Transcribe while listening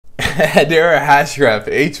Hedera Hashgraph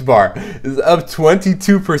HBAR is up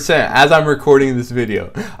 22% as I'm recording this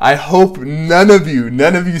video. I hope none of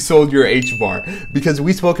you sold your HBAR, because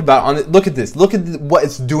we spoke about on it. Look at this. Look at what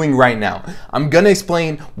it's doing right now. I'm gonna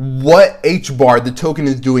explain what HBAR, the token,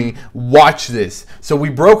 is doing. Watch this. So we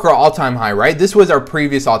broke our all-time high, right? This was our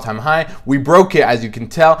previous all-time high. We broke it, as you can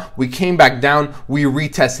tell. We came back down. We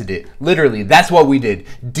retested it. Literally, that's what we did.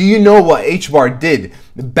 Do you know what HBAR did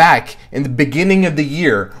back in the beginning of the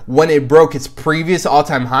year when it broke its previous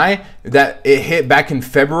all-time high that it hit back in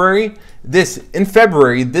February? This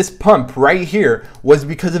pump right here was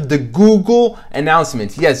because of the Google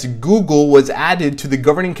announcement. Yes, Google was added to the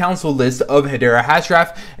governing council list of Hedera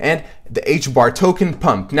Hashgraph and the HBAR token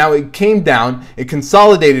pump. Now it came down, it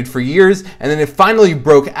consolidated for years, and then it finally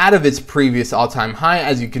broke out of its previous all-time high,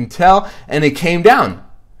 as you can tell, and it came down.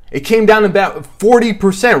 It came down about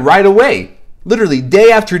 40% right away. Literally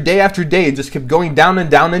day after day after day, it just kept going down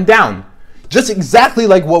and down and down. Just exactly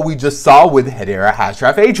like what we just saw with Hedera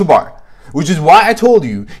Hashgraph HBAR. Which is why I told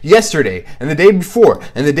you yesterday and the day before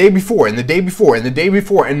and the day before and the day before and the day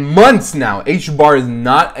before and months now, HBAR is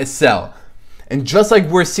not a sell. And just like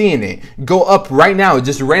we're seeing it go up right now,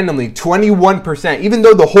 just randomly 21%, even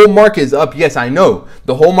though the whole market is up. Yes, I know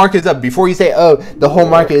the whole market is up. Before you say, oh, the whole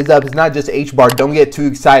market is up, it's not just HBAR. Don't get too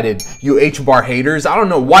excited, you HBAR haters. I don't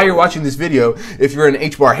know why you're watching this video if you're an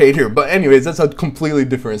HBAR hater, but anyways, that's a completely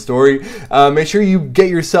different story. Make sure you get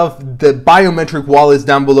yourself the biometric wallets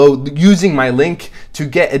down below using my link to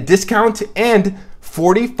get a discount and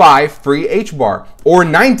 45 free HBAR or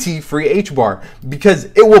 90 free HBAR, because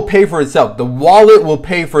it will pay for itself. The wallet will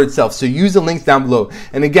pay for itself. So use the links down below.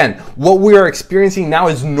 And again, what we are experiencing now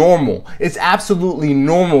is normal. It's absolutely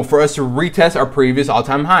normal for us to retest our previous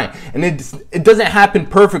all-time high. And it doesn't happen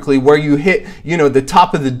perfectly where you hit, you know, the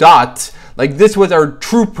top of the dot. Like this was our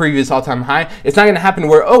true previous all-time high. It's not gonna happen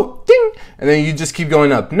where, oh, ding, and then you just keep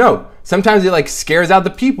going up. No, sometimes it like scares out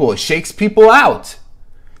the people. It shakes people out.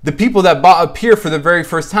 The people that bought up here for the very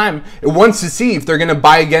first time, it wants to see if they're going to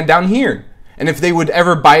buy again down here. And if they would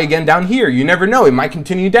ever buy again down here. You never know. It might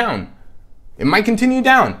continue down. It might continue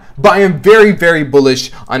down. But I am very, very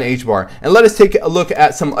bullish on HBAR. And let us take a look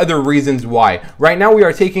at some other reasons why. Right now we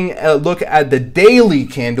are taking a look at the daily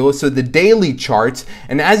candle, so the daily chart.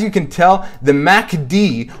 And as you can tell, the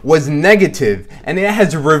MACD was negative. And it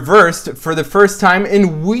has reversed for the first time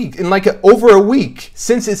in over a week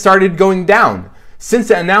since it started going down. Since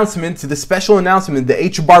the announcement, the special announcement, the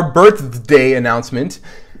HBAR birthday announcement,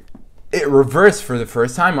 it reversed for the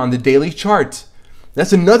first time on the daily chart.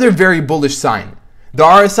 That's another very bullish sign. The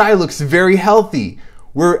RSI looks very healthy.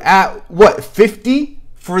 We're at, what, 50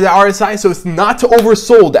 for the RSI? So it's not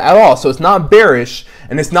oversold at all. So it's not bearish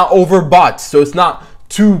and it's not overbought. So it's not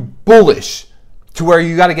too bullish to where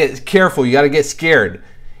you got to get careful. You got to get scared.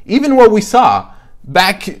 Even what we saw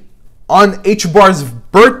back on HBAR's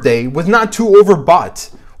birthday was not too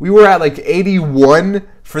overbought. We were at like 81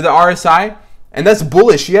 for the RSI, and that's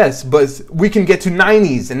bullish, yes, but we can get to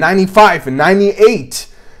 90s and 95 and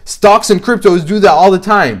 98. Stocks and cryptos do that all the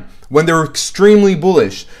time when they're extremely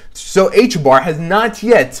bullish. So HBAR has not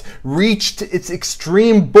yet reached its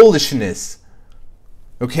extreme bullishness.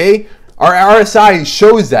 Okay? Our RSI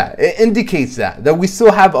shows that. It indicates that we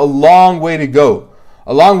still have a long way to go.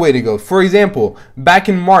 A long way to go. For example, back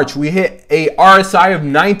in March, we hit a RSI of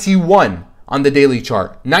 91 on the daily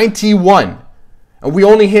chart. 91. And we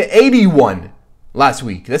only hit 81 last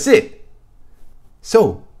week. That's it.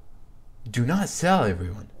 So, do not sell,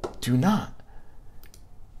 everyone. Do not.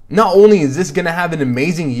 Not only is this going to have an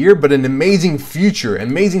amazing year, but an amazing future.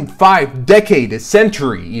 Amazing 5 decade, a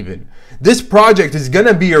century even. This project is going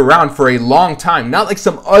to be around for a long time, not like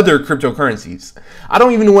some other cryptocurrencies. I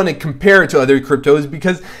don't even want to compare it to other cryptos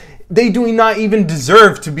because they do not even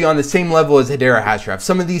deserve to be on the same level as Hedera Hashgraph.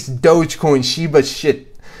 Some of these Dogecoin, Shiba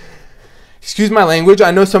shit. Excuse my language.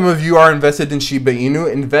 I know some of you are invested in Shiba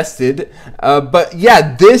Inu, but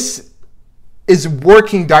yeah, this is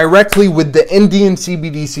working directly with the Indian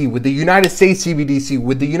CBDC, with the United States CBDC,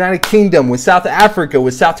 with the United Kingdom, with South Africa,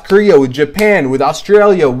 with South Korea, with Japan, with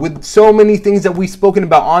Australia, with so many things that we've spoken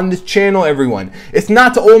about on this channel, everyone. It's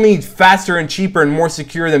not only faster and cheaper and more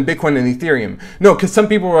secure than Bitcoin and Ethereum. No, because some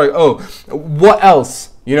people are like, oh, what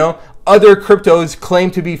else? You know, other cryptos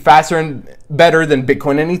claim to be faster and better than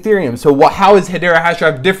Bitcoin and Ethereum. So how is Hedera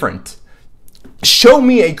Hashgraph different? Show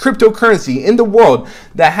me a cryptocurrency in the world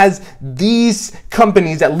that has these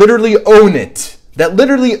companies that literally own it.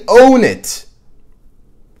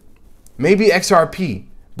 Maybe XRP,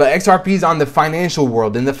 but XRP is on the financial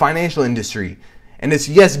world, in the financial industry. And it's,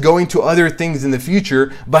 yes, going to other things in the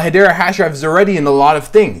future, but Hedera Hashgraph is already in a lot of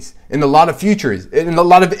things. in a lot of futures, in a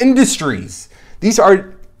lot of industries. These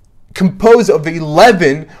are composed of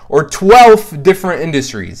 11 or 12 different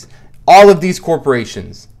industries, all of these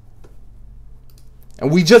corporations.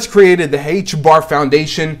 And we just created the HBAR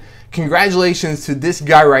Foundation. Congratulations to this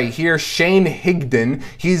guy right here, Shane Higdon.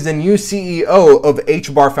 He's the new CEO of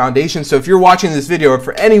HBAR Foundation. So if you're watching this video, or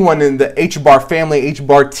for anyone in the HBAR family,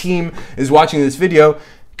 HBAR team is watching this video,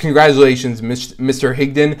 congratulations, Mr.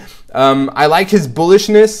 Higdon. I like his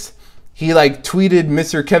bullishness. He like tweeted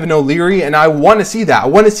Mr. Kevin O'Leary, and I want to see that. I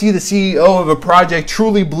want to see the CEO of a project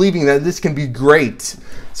truly believing that this can be great.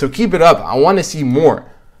 So keep it up. I want to see more.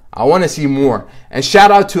 I want to see more. And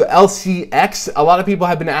shout out to LCX. A lot of people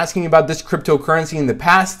have been asking about this cryptocurrency in the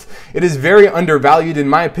past. It is very undervalued in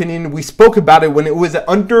my opinion. We spoke about it when it was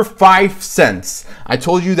under 5 cents. I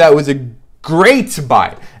told you that was a great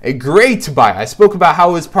buy, a great buy. I spoke about how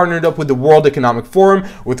it was partnered up with the World Economic Forum,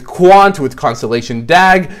 with Quant, with Constellation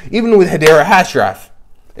DAG, even with Hedera Hashgraph.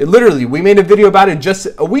 We made a video about it just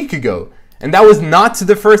a week ago. And that was not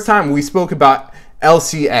the first time we spoke about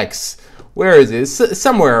LCX. Where is it? It's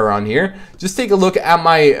somewhere around here. Just take a look at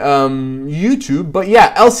my YouTube. But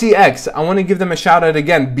yeah, LCX, I want to give them a shout out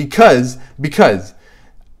again because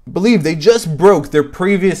believe they just broke their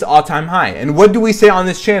previous all-time high. And what do we say on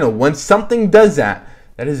this channel? When something does that,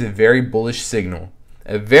 that is a very bullish signal.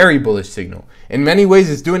 A very bullish signal. In many ways,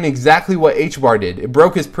 it's doing exactly what HBAR did. It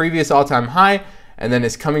broke his previous all-time high, and then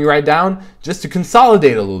it's coming right down just to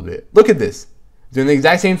consolidate a little bit. Look at this. Doing the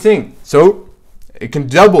exact same thing. So it can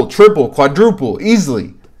double, triple, quadruple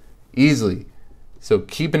easily. So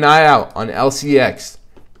keep an eye out on LCX.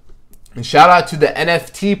 And shout out to the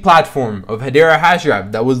NFT platform of Hedera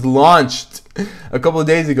Hashgraph that was launched a couple of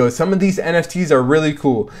days ago. Some of these NFTs are really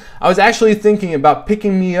cool. I was actually thinking about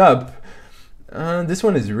picking me up. This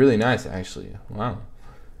one is really nice, actually. Wow.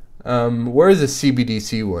 Where is the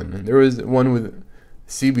CBDC one? There was one with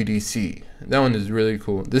CBDC. That one is really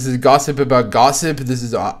cool. This is Gossip About Gossip. This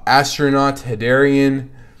is Astronaut Hedarian.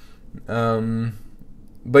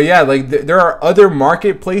 But yeah, like there are other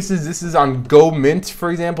marketplaces. This is on Go Mint,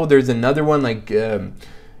 for example. There's another one like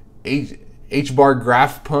HBAR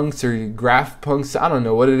Graph Punks or Graph Punks. I don't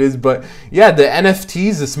know what it is, but yeah, the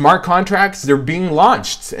NFTs, the smart contracts, they're being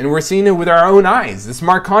launched, and we're seeing it with our own eyes. The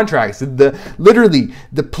smart contracts, literally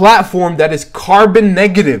the platform that is carbon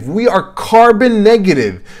negative. We are carbon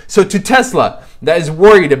negative. So to Tesla, that is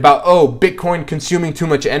worried about Bitcoin consuming too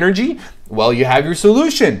much energy, well, you have your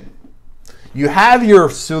solution. You have your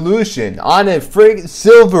solution on a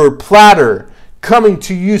silver platter coming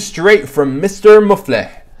to you straight from Mr.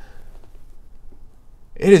 Mufleh.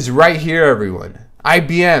 It is right here, everyone.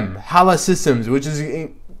 IBM, Hala Systems, which is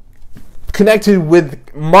connected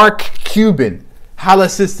with Mark Cuban, Hala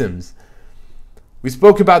Systems. We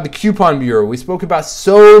spoke about the Coupon Bureau. We spoke about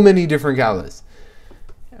so many different Halas.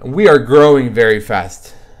 We are growing very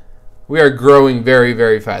fast. We are growing very,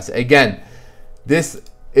 very fast. Again, this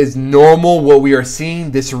is normal what we are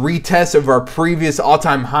seeing, this retest of our previous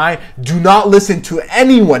all-time high. Do not listen to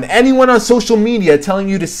anyone on social media telling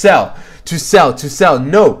you to sell.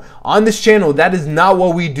 No, on this channel, that is not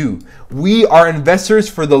what we do. We are investors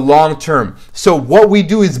for the long term. So what we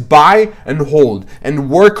do is buy and hold and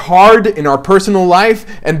work hard in our personal life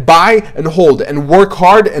and buy and hold and work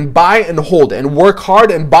hard and buy and hold and work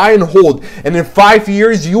hard and buy and hold. And in 5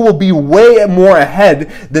 years, you will be way more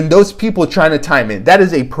ahead than those people trying to time it. That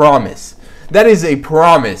is a promise. That is a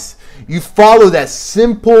promise. You follow that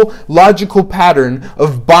simple logical pattern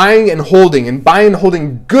of buying and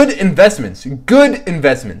holding good investments. Good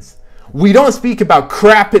investments. We don't speak about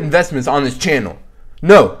crap investments on this channel.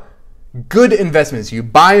 No. Good investments. You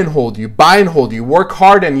buy and hold. You buy and hold. You work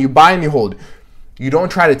hard and you buy and you hold. You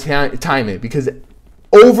don't try to time it, because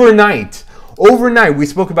overnight, we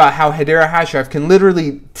spoke about how Hedera Hashgraph can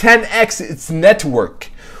literally 10x its network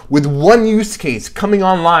with one use case coming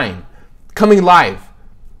online, coming live.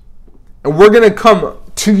 And we're going to come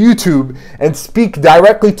to YouTube and speak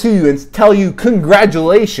directly to you and tell you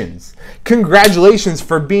congratulations. Congratulations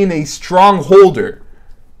for being a strong holder.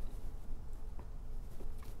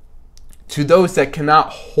 To those that cannot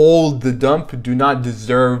hold the dump, do not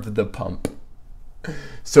deserve the pump.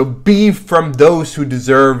 So be from those who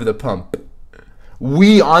deserve the pump.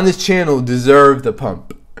 We on this channel deserve the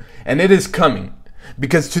pump. And it is coming.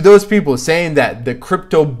 Because to those people saying that the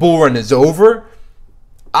crypto bull run is over,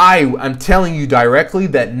 I'm telling you directly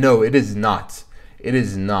that no, it is not. It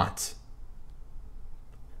is not.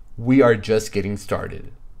 We are just getting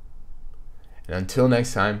started. And until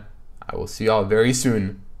next time, I will see y'all very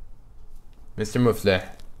soon. Mr. Mufleh,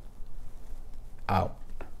 out.